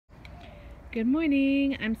Good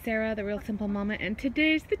morning, I'm Sarah, the Real Simple Mama, and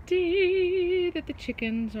today's the day that the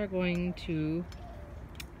chickens are going to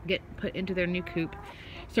get put into their new coop.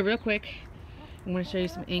 So real quick, I'm going to show you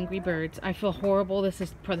some angry birds. I feel horrible.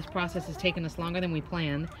 This process has taken us longer than we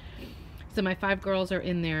planned. So my 5 girls are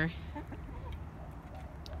in there,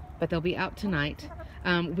 but they'll be out tonight.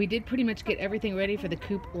 We did pretty much get everything ready for the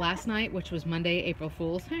coop last night, which was Monday, April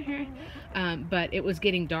Fool's. But it was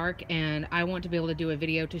getting dark, and I want to be able to do a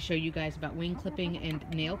video to show you guys about wing clipping and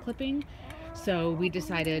nail clipping. So we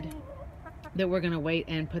decided that we're going to wait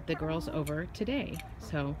and put the girls over today.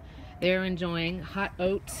 So they're enjoying hot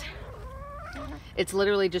oats. It's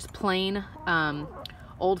literally just plain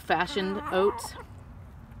old-fashioned oats.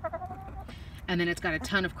 And then it's got a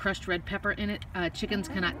ton of crushed red pepper in it. Chickens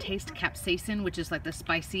cannot taste capsaicin, which is like the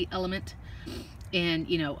spicy element in,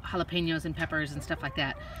 you know, jalapenos and peppers and stuff like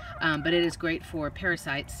that. But it is great for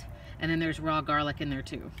parasites. And then there's raw garlic in there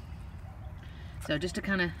too. So just to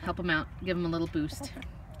kind of help them out, give them a little boost.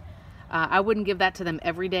 I wouldn't give that to them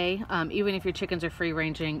every day. Even if your chickens are free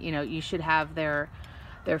ranging, you know, you should have their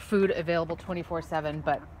food available 24/7.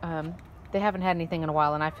 But they haven't had anything in a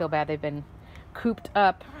while, and I feel bad. They've been cooped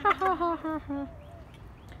up.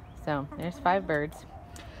 So there's 5 birds.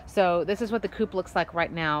 So this is what the coop looks like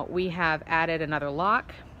right now. We have added another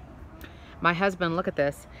lock. My husband, look at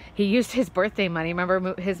this. He used his birthday money.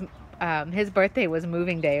 Remember, his birthday was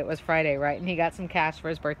moving day. It was Friday, right? And he got some cash for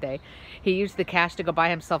his birthday. He used the cash to go buy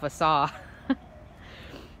himself a saw.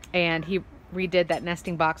 And he redid that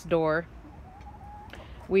nesting box door.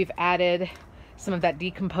 We've added some of that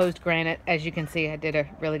decomposed granite. As you can see, I did a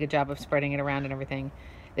really good job of spreading it around and everything.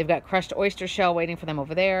 They've got crushed oyster shell waiting for them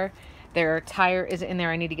over there. Their tire is in there.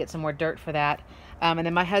 I need to get some more dirt for that. And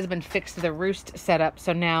then my husband fixed the roost setup.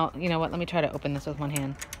 So now, you know what? Let me try to open this with one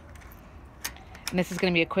hand. And this is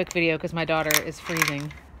going to be a quick video because my daughter is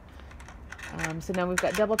freezing. So now we've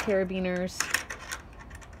got double carabiners.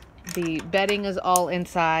 The bedding is all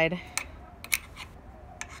inside,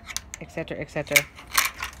 etc., etc.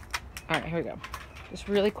 All right, here we go. Just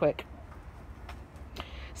really quick.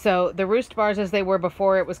 So the roost bars as they were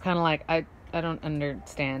before, it was kind of like, I don't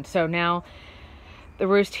understand. So now the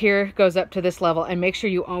roost here goes up to this level, and make sure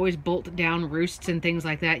you always bolt down roosts and things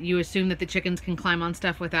like that. You assume that the chickens can climb on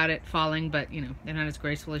stuff without it falling, but you know, they're not as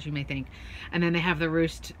graceful as you may think. And then they have the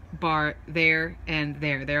roost bar there and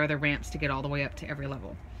there. There are the ramps to get all the way up to every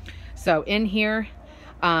level. So in here,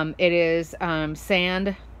 it is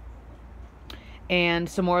sand and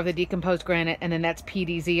some more of the decomposed granite, and then that's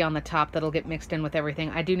PDZ on the top that'll get mixed in with everything.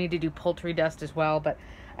 I do need to do poultry dust as well, but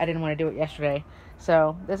I didn't want to do it yesterday.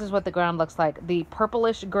 So this is what the ground looks like. The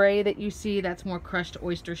purplish gray that you see, that's more crushed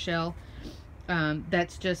oyster shell.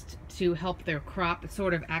 That's just to help their crop. It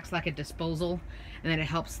sort of acts like a disposal, and then it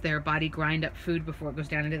helps their body grind up food before it goes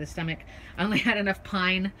down into the stomach. I only had enough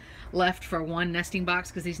pine left for 1 nesting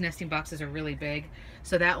box because these nesting boxes are really big.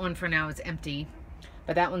 So that one for now is empty.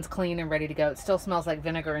 But that one's clean and ready to go. It still smells like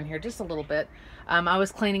vinegar in here just a little bit. I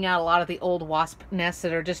was cleaning out a lot of the old wasp nests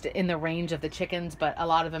that are just in the range of the chickens, but a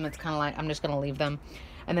lot of them, it's kind of like, I'm just going to leave them.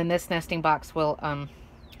 And then this nesting box will,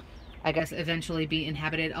 I guess, eventually be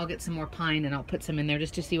inhabited. I'll get some more pine and I'll put some in there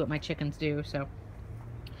just to see what my chickens do. So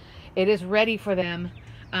it is ready for them.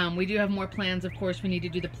 We do have more plans, of course. We need to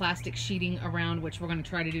do the plastic sheeting around, which we're going to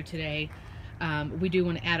try to do today. We do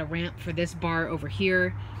want to add a ramp for this bar over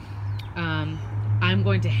here. I'm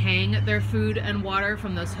going to hang their food and water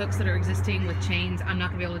from those hooks that are existing with chains. I'm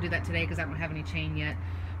not gonna be able to do that today because I don't have any chain yet.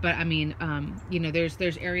 But I mean, you know,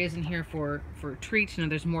 there's areas in here for treats. You know,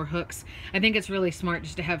 there's more hooks. I think it's really smart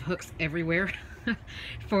just to have hooks everywhere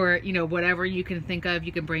for, you know, whatever you can think of.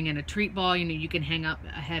 You can bring in a treat ball. You know, you can hang up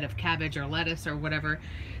a head of cabbage or lettuce or whatever.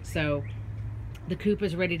 So the coop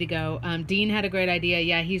is ready to go. Dean had a great idea.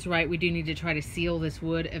 Yeah, he's right. We do need to try to seal this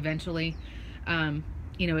wood eventually.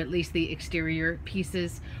 You know, at least the exterior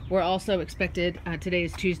pieces. We're also expected, today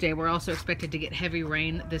is Tuesday, we're also expected to get heavy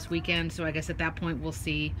rain this weekend. So I guess at that point we'll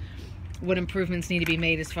see what improvements need to be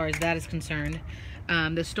made as far as that is concerned.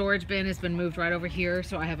 The storage bin has been moved right over here.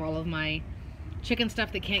 So I have all of my chicken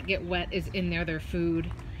stuff that can't get wet is in there, their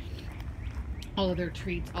food, all of their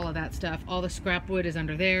treats, all of that stuff. All the scrap wood is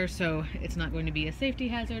under there, so it's not going to be a safety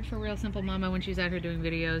hazard for Real Simple Mama when she's out here doing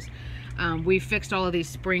videos. We fixed all of these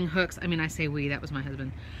spring hooks. I mean, I say we, that was my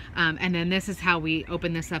husband. And then this is how we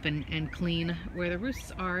open this up and clean where the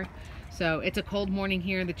roosts are. So it's a cold morning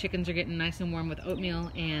here. The chickens are getting nice and warm with oatmeal,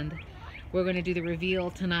 and we're going to do the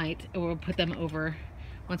reveal tonight. We'll put them over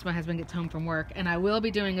once my husband gets home from work. And I will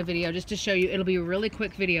be doing a video just to show you. It'll be a really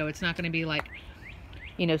quick video. It's not going to be like,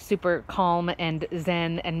 you know, super calm and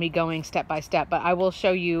zen and me going step by step, but I will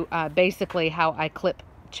show you basically how I clip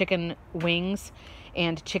chicken wings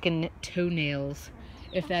and chicken toenails,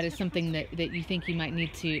 if that is something that you think you might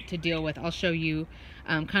need to deal with. I'll show you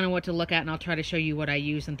kind of what to look at, and I'll try to show you what I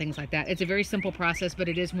use and things like that. It's a very simple process, but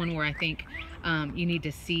it is one where I think you need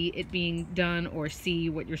to see it being done, or see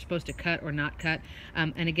what you're supposed to cut or not cut.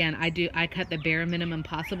 And again, I cut the bare minimum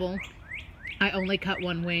possible. I only cut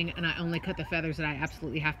one wing, and I only cut the feathers that I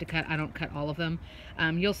absolutely have to cut. I don't cut all of them.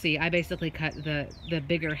 You'll see, I basically cut the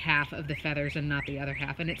bigger half of the feathers and not the other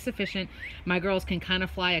half, and it's sufficient. My girls can kind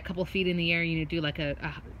of fly a couple feet in the air, you know, do like an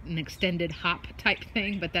extended hop type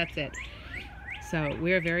thing, but that's it. So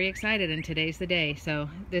we're very excited, and today's the day. So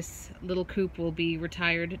this little coop will be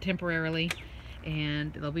retired temporarily,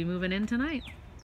 and they'll be moving in tonight.